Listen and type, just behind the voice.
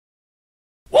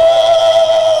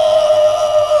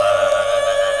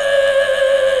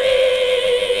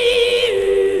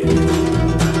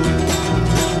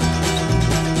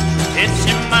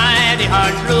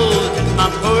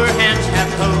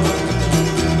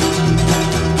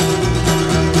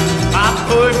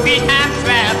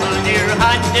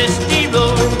dusty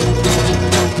road.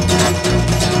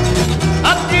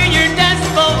 Up through your dust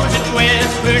bowls and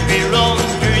westward we roam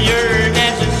through your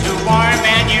desert so warm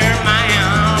and you're my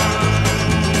own.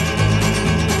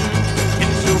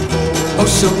 It's so cold, oh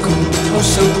so cold, oh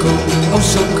so cold, oh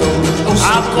so cold, oh so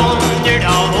I've cold. wandered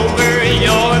all over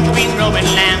your green growing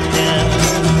land.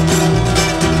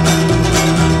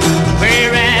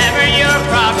 Wherever your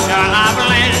crops are, I've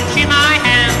lent you my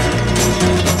hand.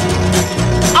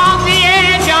 On the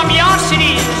edge of your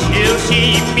cities, you'll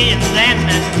see me and then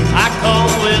I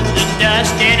come with the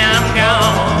dust and I'm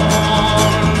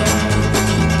gone.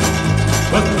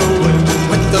 With the wind,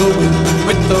 with the wind,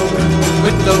 with the wind,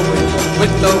 with the wind,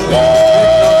 with the wind.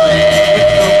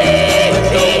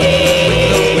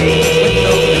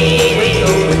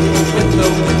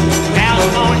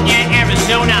 California,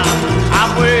 Arizona,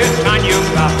 I've worked on your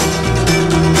crops.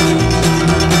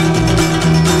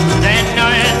 Then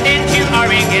north into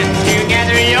Oregon to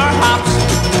gather your hops.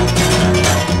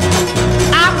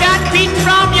 I've got wheat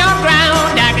from your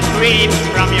ground, I got grapes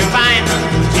from your vine.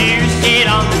 To sit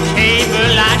on the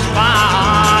table I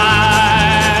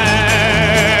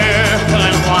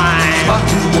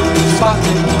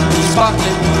sparkling wine. Sparkling wine,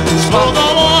 sparkling wine, sparkling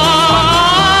wine, Oh,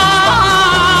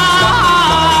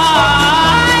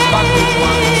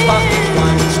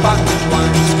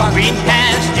 the green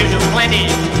pastures are plenty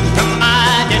from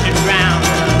my desert ground.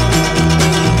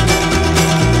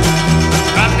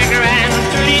 From the Grand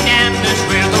to the Dam,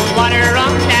 where the water